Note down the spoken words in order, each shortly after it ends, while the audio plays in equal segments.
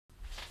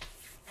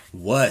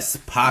What's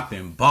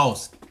poppin',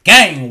 boss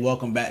gang?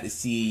 Welcome back to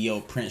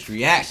CEO Prince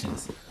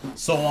Reactions.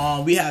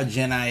 So we have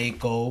Jhene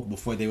Aiko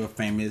Before They Were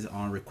Famous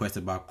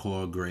requested by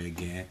Chloe Gray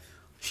again.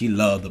 She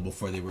loved her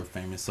Before They Were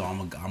Famous, so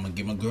I'm gonna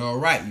give my girl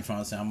right. You feel what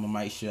I'm saying? I'm gonna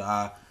make sure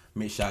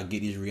I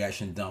get this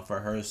reaction done for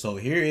her. So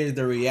here is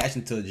the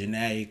reaction to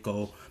Jhene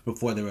Aiko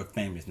Before They Were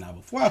Famous. Now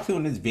before I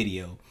film this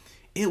video,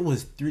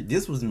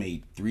 this was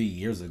made 3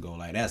 years ago.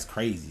 Like, that's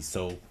crazy.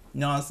 So you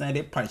know what I'm saying?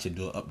 They probably should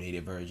do an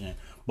updated version.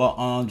 But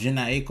Jhene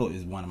Aiko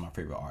is one of my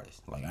favorite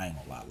artists. Like, I ain't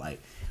gonna lie. Like,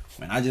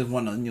 man, I just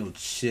wanna,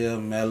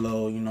 chill,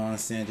 mellow, you know what I'm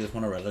saying? Just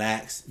wanna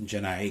relax.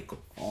 Jhene Aiko.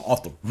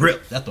 Off the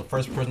rip. That's the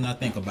first person I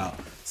think about.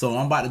 So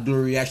I'm about to do a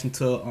reaction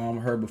to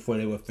her Before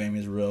They Were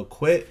Famous real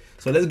quick.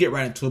 So let's get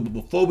right into it. But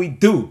before we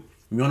do,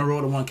 if you wanna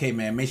roll to 1K,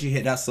 man, make sure you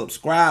hit that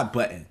subscribe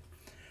button.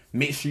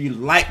 Make sure you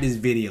like this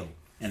video.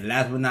 And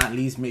last but not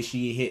least, make sure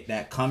you hit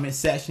that comment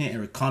section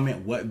and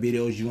comment what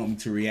videos you want me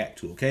to react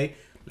to, okay?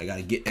 I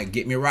gotta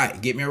get me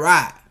right. Get me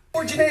right.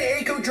 Or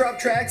Jhene Aiko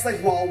dropped tracks like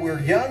While We're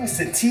Young,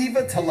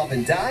 Sativa, To Love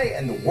and Die,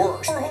 and The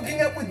Worst. Or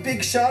hooking up with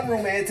Big Sean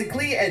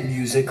romantically and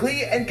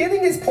musically, and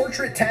getting his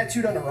portrait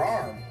tattooed on her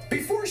arm.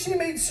 Before she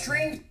made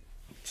String...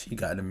 She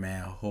got the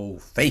man whole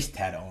face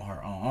tattoo on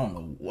her arm. I don't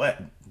know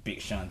what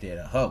Big Sean did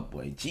to her,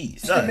 boy.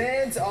 Jeez.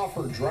 Demands off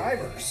her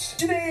drivers.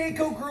 Jhene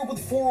Aiko grew up with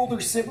 4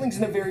 older siblings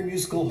in a very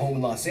musical home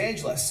in Los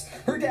Angeles.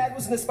 Her dad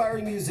was an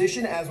aspiring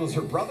musician, as was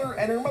her brother,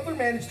 and her mother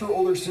managed her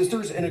older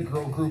sisters in a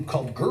girl group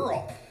called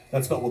Girl.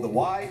 That's spelled with a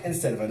Y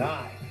instead of an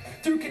I.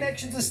 Through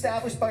connections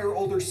established by her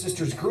older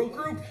sister's girl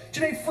group,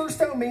 Jhene first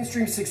found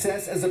mainstream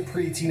success as a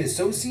preteen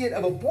associate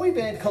of a boy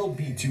band called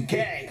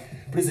B2K.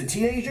 But as a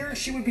teenager,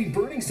 she would be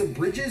burning some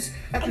bridges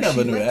after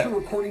she left her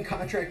recording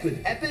contract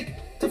with Epic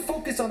to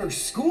focus on her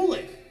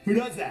schooling. Who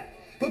does that?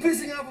 But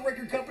pissing off a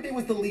record company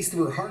was the least of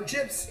her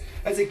hardships.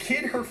 As a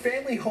kid, her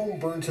family home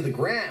burned to the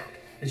ground,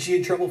 and she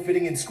had trouble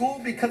fitting in school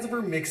because of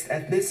her mixed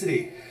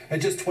ethnicity.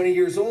 At just 20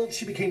 years old,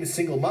 she became a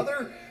single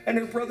mother, and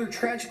her brother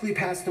tragically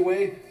passed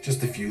away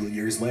just a few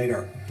years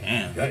later.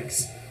 Damn.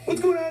 Yikes. What's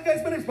going on,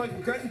 guys? My name's Michael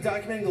McCrutton,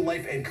 documenting the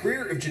life and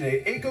career of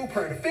Jhene Aiko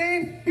prior to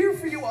fame, here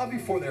for you on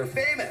Before They're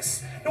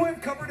Famous. Now,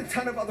 I've covered a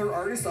ton of other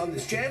artists on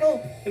this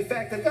channel. In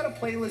fact, I've got a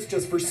playlist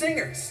just for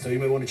singers, so you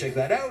might want to check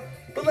that out.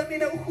 But let me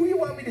know who you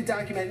want me to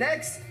document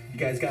next. You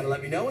guys gotta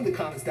let me know in the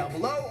comments down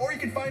below, or you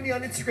can find me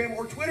on Instagram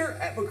or Twitter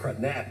at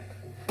McCruttonapp.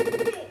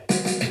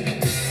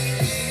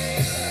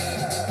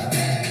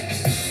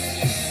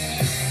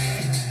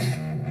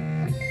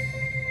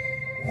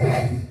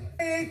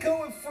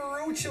 Aiko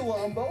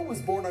Chilombo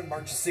was born on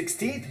March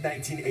 16th,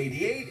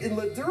 1988 in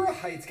Ladura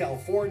Heights,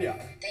 California.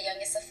 The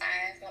youngest of 5.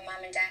 My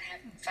mom and dad have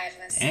 5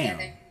 of us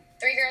together.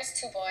 3 girls,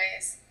 2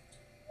 boys.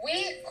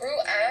 We grew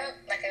up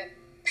like a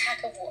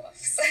pack of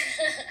wolves.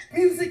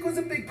 Music was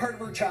a big part of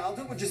her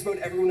childhood, with just about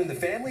everyone in the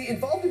family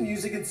involved in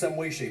music in some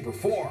way, shape, or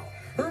form.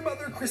 Her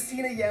mother,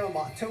 Christina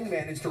Yamamoto,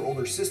 managed her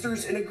older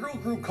sisters in a girl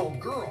group called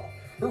Girl.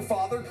 Her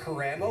father,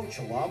 Karamo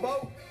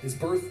Chilombo, his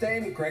birth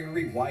name,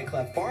 Gregory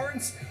Wyclef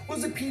Barnes,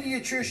 was a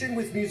pediatrician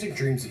with music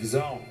dreams of his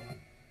own.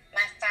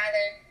 My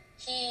father,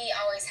 he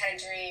always had a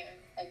dream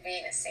of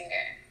being a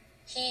singer.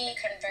 He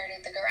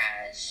converted the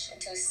garage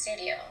into a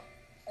studio.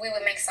 We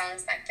would make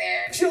songs back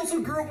there. She also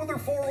grew up with her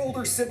 4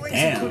 older siblings,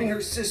 including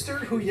her sister,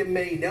 who you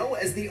may know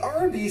as the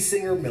R&B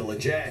singer Mila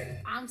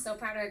J. I'm so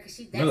proud of her because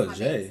she's definitely my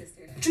big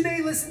sister.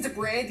 Jhene listened to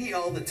Brandy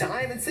all the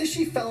time and says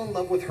she fell in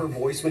love with her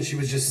voice when she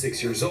was just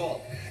 6 years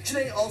old.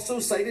 Jhene also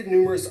cited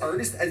numerous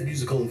artists as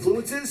musical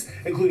influences,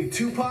 including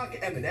Tupac,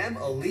 Eminem,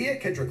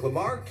 Aaliyah, Kendrick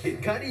Lamar,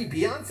 Kid Cudi,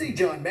 Beyonce,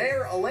 John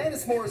Mayer,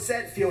 Alanis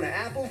Morissette, Fiona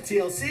Apple,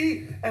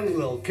 TLC, and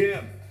Lil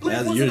Kim.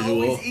 Life wasn't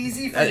always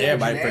easy for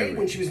Jhene.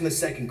 When she was in the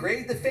 2nd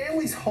grade, the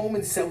family's home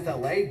in South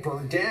LA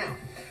burned down.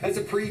 As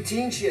a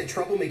preteen, she had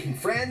trouble making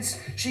friends.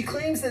 She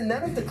claims that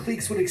none of the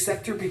cliques would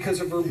accept her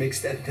because of her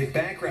mixed ethnic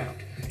background.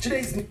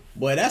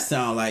 Boy, that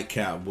sound like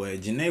cowboy.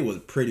 Jhene was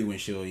pretty when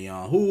she was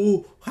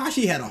young. How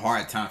she had a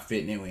hard time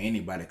fitting in with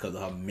anybody because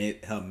of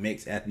her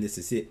mixed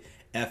ethnicity,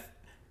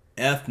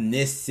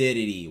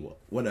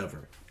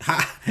 whatever.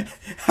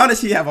 How does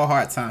she have a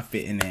hard time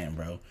fitting in,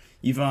 bro?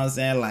 You feel what I'm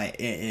saying? Like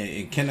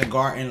in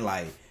kindergarten,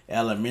 like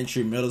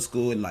elementary, middle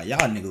school, like y'all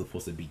niggas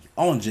supposed to be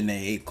on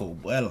Jhene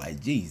Aiko, boy. Like,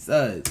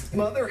 Jesus.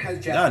 Mother has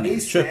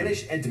Japanese,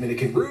 Spanish, and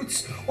Dominican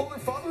roots, while her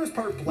father is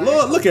part black,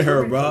 look at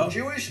her, bro.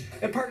 Jewish,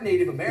 and part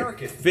Native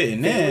American.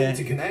 Fitting in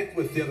to connect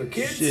with the other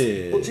kids.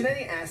 Shit. Well,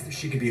 Jhene asked if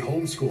she could be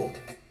homeschooled.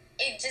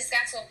 It just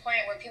got to a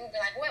point where people would be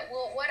like, what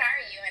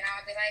are you? And I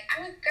would be like,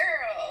 I'm a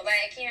girl.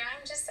 Like,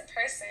 I'm just a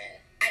person.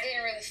 I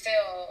didn't really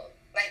feel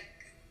like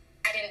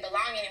I didn't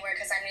belong anywhere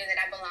because I knew that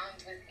I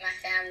belonged with my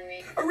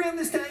family. Around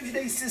this time,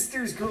 Jhene's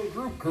sister's girl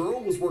group,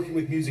 Girl, was working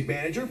with music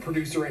manager,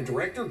 producer, and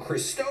director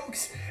Chris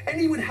Stokes, and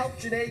he would help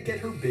Jhene get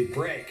her big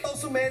break. He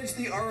also managed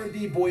the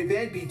R&B boy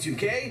band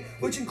B2K,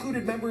 which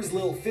included members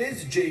Lil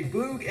Fizz, J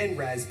Boog, and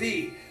Raz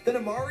B. Then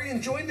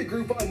Amarian joined the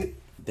group on...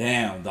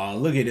 Damn,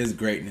 dog, look at this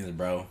greatness,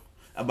 bro.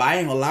 But I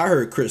ain't gonna lie, I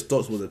heard Chris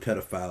Stokes was a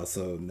pedophile,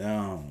 so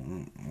no.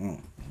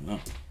 No.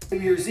 New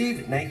Year's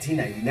Eve,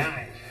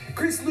 1999.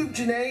 Chris looped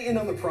Jhene in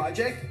on the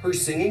project. Her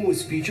singing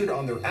was featured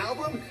on their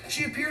album.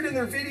 She appeared in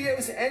their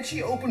videos and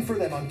she opened for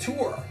them on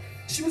tour.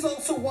 She was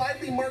also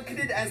widely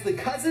marketed as the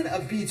cousin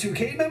of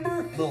B2K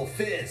member Lil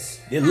Fizz.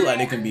 It look like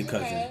they can be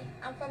cousins.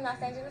 I'm from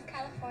Los Angeles,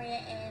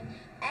 California, and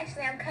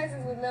actually I'm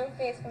cousins with Lil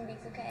Fizz from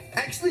B2K.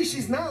 Actually,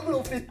 she's not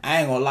Lil Fizz. I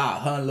ain't gonna lie,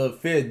 her and Lil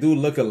Fizz do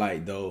look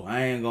alike though.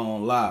 I ain't gonna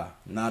lie.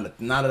 Now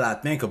that I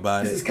think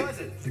about His it.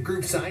 cousin. The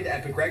group signed to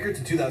Epic Records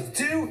in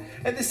 2002,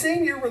 and the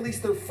same year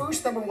released their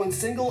first #1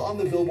 single on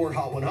the Billboard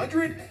Hot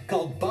 100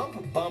 called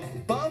Bump Bump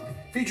Bump,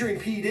 featuring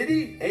P.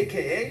 Diddy,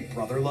 aka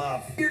Brother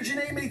Love. Here,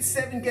 Jhene made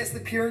 7 guest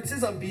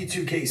appearances on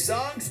B2K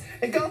songs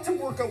and got to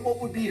work on what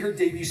would be her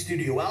debut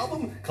studio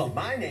album called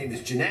My Name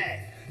is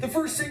Jhene. The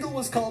first single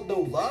was called No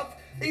Love.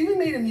 They even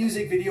made a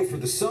music video for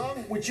the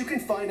song, which you can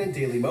find on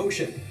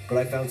Dailymotion. But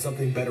I found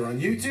something better on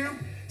YouTube.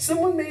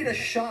 Someone made a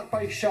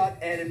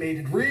shot-by-shot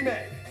animated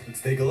remake.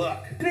 Let's take a look.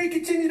 Jhene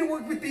continued to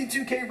work with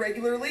B2K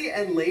regularly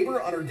and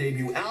labor on her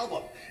debut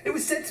album. It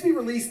was set to be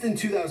released in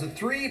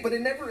 2003, but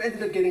it never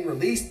ended up getting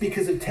released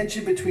because of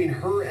tension between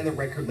her and the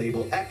record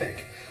label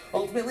Epic.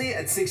 Ultimately,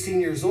 at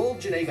 16 years old,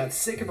 Jhene got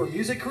sick of her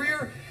music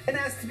career and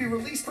asked to be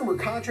released from her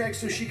contract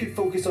so she could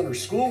focus on her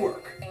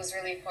schoolwork. It was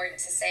really important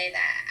to say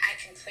that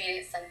I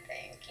completed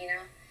something, you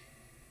know?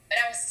 But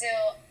I was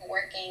still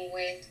working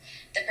with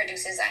the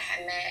producers I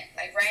had met,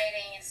 like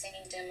writing and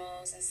singing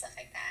demos and stuff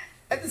like that.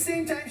 At the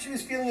same time, she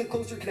was feeling a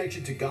closer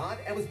connection to God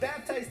and was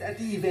baptized at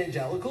the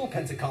Evangelical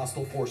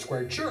Pentecostal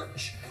Foursquare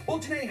Church. While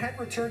Jhene had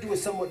returned to a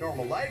somewhat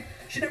normal life,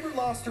 she never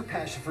lost her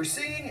passion for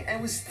singing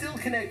and was still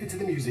connected to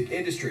the music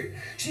industry.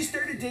 She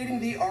started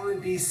dating the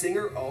R&B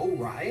singer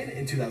Ryan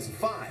in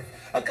 2005.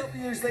 A couple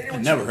years later,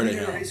 when she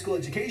completed her high school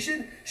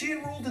education, she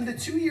enrolled in the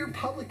 2-year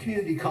public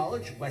community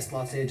college, West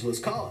Los Angeles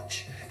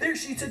College. There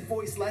she took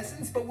voice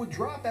lessons but would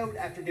drop out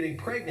after getting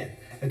pregnant.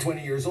 At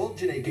 20 years old,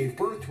 Jhene gave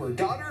birth to her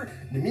daughter,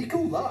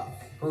 Namiko Love.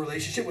 Her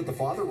relationship with the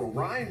father,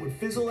 Orion, would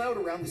fizzle out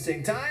around the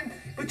same time,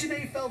 but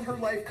Jhene felt her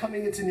life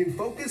coming into new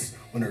focus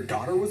when her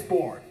daughter was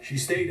born. She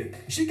stated,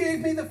 "She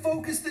gave me the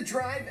focus, the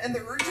drive, and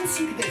the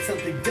urgency to get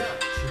something done."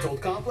 She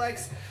told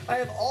Complex, "I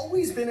have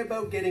always been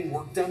about getting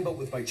work done, but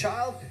with my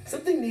child,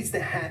 something needs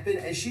to happen,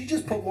 and she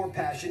just put more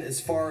passion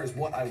as far as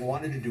what I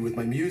wanted to do with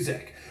my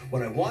music,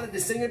 what I wanted to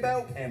sing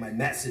about, and my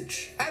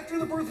message." After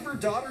the birth of her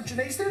daughter,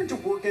 Jhene started to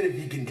work at a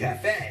vegan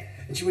cafe,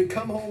 and she would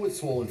come home with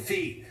swollen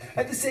feet.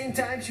 At the same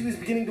time, she was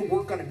beginning to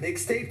work on a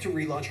mixtape to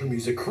relaunch her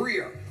music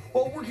career.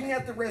 While working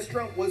at the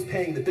restaurant was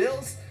paying the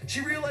bills, she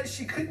realized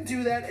she couldn't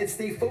do that and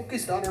stay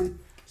focused on her.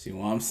 See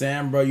what I'm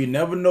saying, bro? You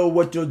never know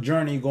what your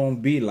journey gonna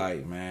be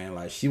like, man.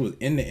 Like, she was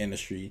in the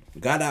industry,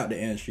 got out the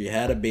industry,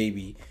 had a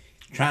baby,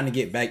 trying to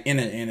get back in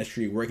the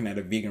industry, working at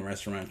a vegan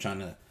restaurant, trying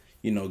to,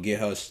 you know, get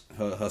her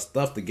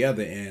stuff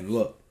together. And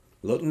look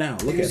now,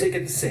 look at music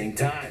at the same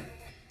time.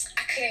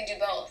 I couldn't do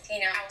both, you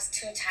know, I was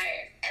too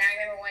tired. And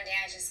I remember one day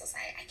I just was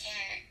like, I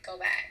can't go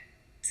back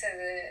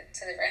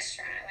to the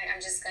restaurant. Like,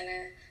 I'm just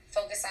gonna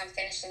focus on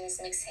finishing this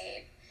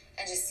mixtape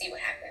and just see what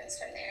happens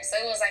from there. So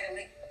it was like a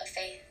leap of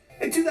faith.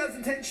 In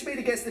 2010, she made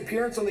a guest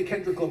appearance on the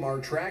Kendrick Lamar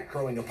track,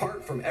 Growing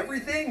Apart from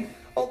Everything,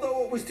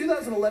 although it was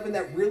 2011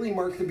 that really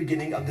marked the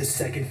beginning of the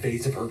second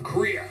phase of her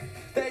career.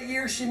 That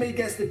year, she made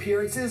guest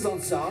appearances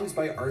on songs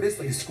by artists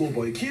like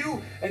Schoolboy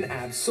Q and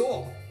Ab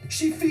Soul.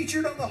 She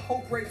featured on the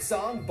Hope Right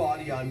song,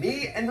 Body on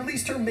Me, and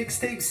released her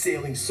mixtape,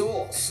 Sailing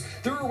Souls,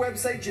 through her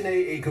website,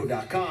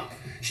 JheneAiko.com.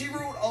 She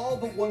wrote all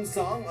but one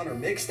song on her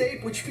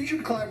mixtape, which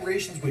featured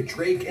collaborations with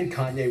Drake and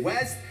Kanye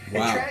West,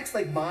 and tracks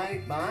like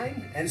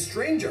Mine, and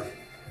Stranger.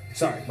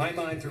 Sorry, My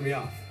Mind threw me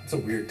off. It's a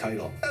weird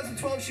title. In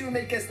 2012, she would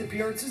make guest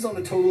appearances on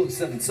a total of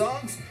 7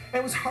 songs,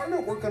 and was hard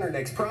at work on her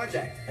next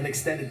project, an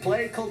extended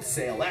play called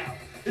Sail Out.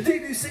 The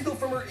debut single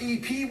from her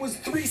EP was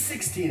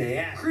 3:16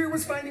 a.m. Her career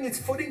was finding its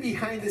footing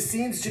behind the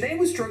scenes. Jhene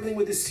was struggling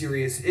with a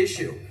serious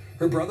issue.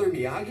 Her brother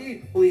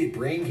Miyagi, he had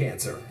brain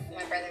cancer.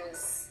 My brother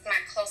was my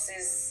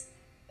closest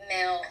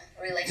male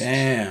relationship.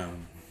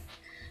 Damn.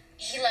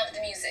 He loved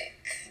the music,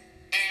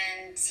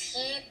 and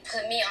he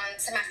put me on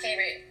to my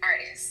favorite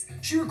artists.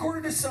 She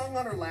recorded a song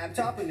on her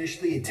laptop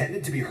initially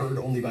intended to be heard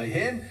only by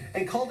him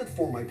and called it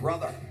For My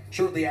Brother.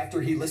 Shortly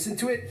after he listened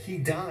to it, he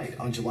died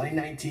on July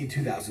 19,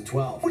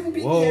 2012. Wouldn't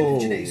be the end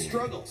of Jhene's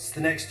struggles.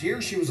 The next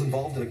year, she was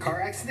involved in a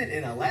car accident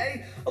in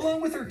LA,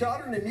 along with her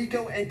daughter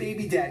Namiko and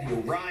baby daddy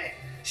Orion.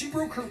 She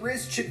broke her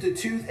wrist, chipped a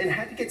tooth, and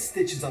had to get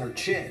stitches on her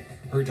chin.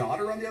 Her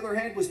daughter, on the other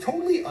hand, was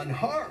totally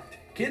unharmed.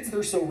 Kids,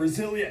 they're so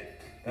resilient.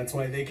 That's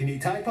why they can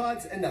eat Tide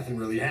Pods and nothing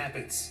really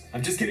happens.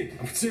 I'm just kidding.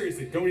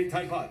 Seriously, don't eat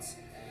Tide Pods.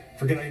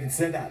 Forget I even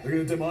said that. They're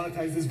going to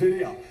demonetize this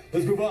video.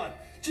 Let's move on.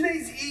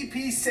 Jhene's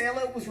EP Sail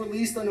Out was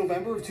released on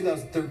November of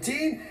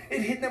 2013.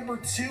 It hit number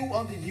 2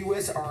 on the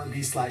US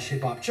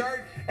R&B/hip hop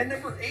chart and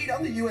number 8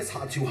 on the US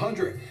Hot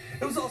 200.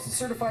 It was also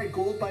certified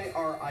gold by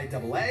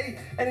RIAA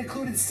and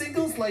included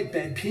singles like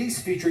Bed Peace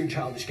featuring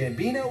Childish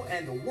Gambino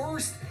and The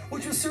Worst,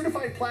 which was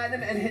certified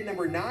platinum and hit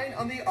number 9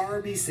 on the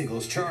R&B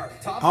singles chart.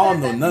 I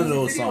don't know none of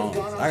those songs.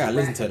 I gotta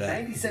listen to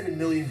that. 97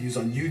 million views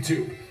on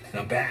YouTube.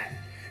 Not bad.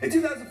 In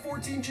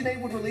 2014,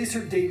 Jhene would release her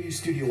debut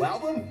studio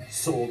album,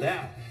 Sold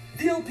Out.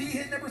 The LP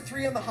hit number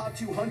 3 on the Hot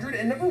 200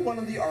 and number 1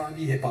 on the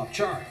R&B hip-hop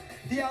chart.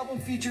 The album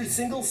featured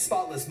singles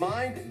Spotless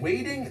Mind,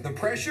 Waiting, The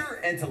Pressure,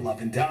 and To Love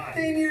and Die.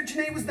 Same year,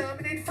 Jhene was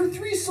nominated for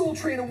 3 Soul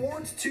Train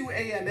Awards, 2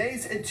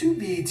 AMAs, and 2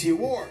 BET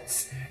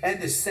Awards, and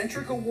the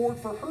Centric Award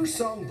for her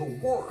song The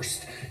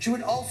Worst. She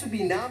would also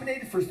be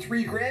nominated for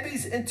 3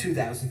 Grammys in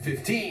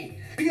 2015.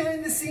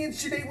 Behind the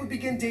scenes, Jhene would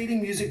begin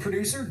dating music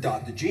producer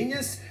Dot the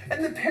Genius,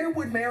 and the pair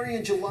would marry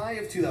in July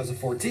of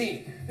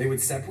 2014. They would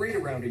separate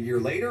around a year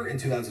later in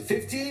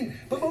 2015,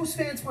 but most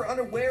fans were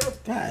unaware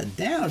of... God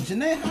damn,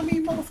 Jhene, how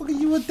many motherfuckers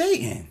you were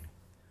dating?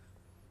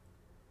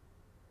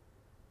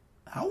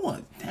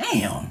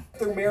 Damn.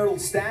 Their marital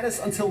status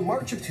until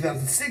March of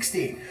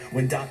 2016,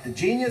 when Dot the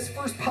Genius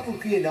first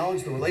publicly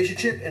acknowledged the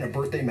relationship in a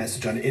birthday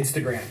message on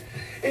Instagram.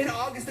 In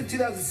August of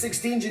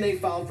 2016, Jhene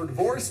filed for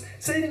divorce,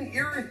 citing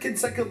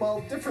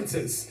irreconcilable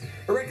differences.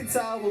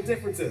 Irreconcilable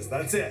differences,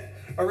 that's it.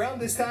 Around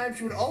this time,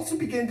 she would also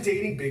begin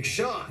dating Big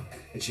Sean,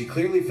 and she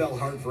clearly fell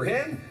hard for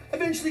him,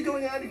 eventually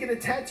going on to get a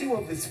tattoo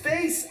of his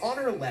face on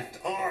her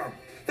left arm.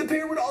 The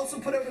pair would also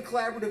put out a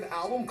collaborative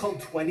album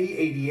called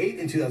 2088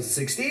 in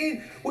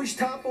 2016, which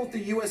topped both the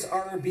US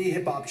R&B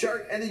hip-hop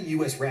chart and the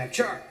US rap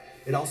chart.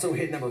 It also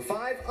hit number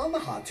 5 on the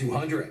Hot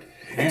 200.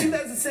 In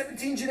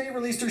 2017, Jhene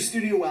released her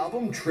studio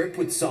album Trip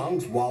with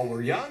songs While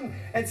We're Young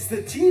and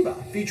Sativa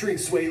featuring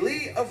Sway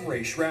Lee of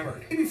Ray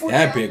Shremmerd. Before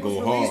that the big album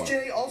was go released,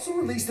 hard. Jhene also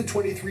released a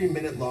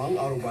 23-minute-long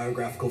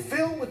autobiographical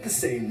film with the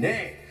same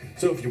name.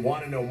 So if you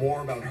want to know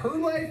more about her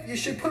life, you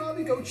should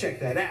probably go check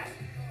that out.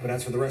 But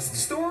as for the rest of the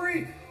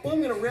story, well,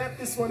 I'm going to wrap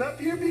this one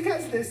up here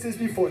because this is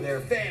Before They're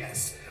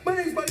Famous. My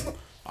name's Buddy.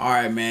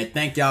 Alright, man.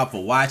 Thank y'all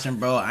for watching,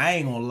 bro. I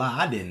ain't gonna lie.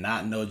 I did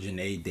not know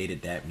Jhene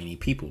dated that many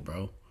people,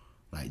 bro.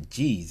 Like,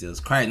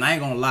 Jesus Christ. And I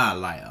ain't gonna lie.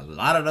 Like, a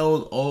lot of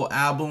those old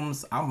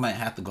albums, I might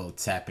have to go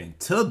tap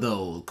into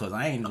those. Because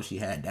I ain't know she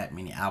had that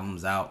many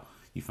albums out.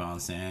 You feel what I'm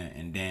saying?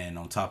 And then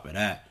on top of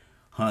that,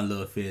 her and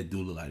Lil Fizz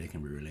do look like they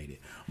can be related.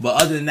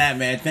 But other than that,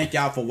 man, thank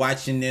y'all for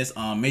watching this.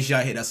 Make sure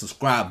y'all hit that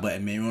subscribe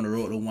button, man. We're on the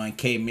road to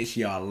 1K. Make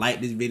sure y'all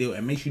like this video.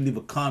 And make sure you leave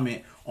a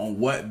comment on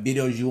what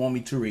videos you want me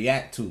to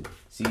react to.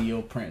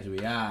 CEO Prince, we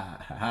are.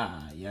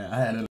 Yeah, I had a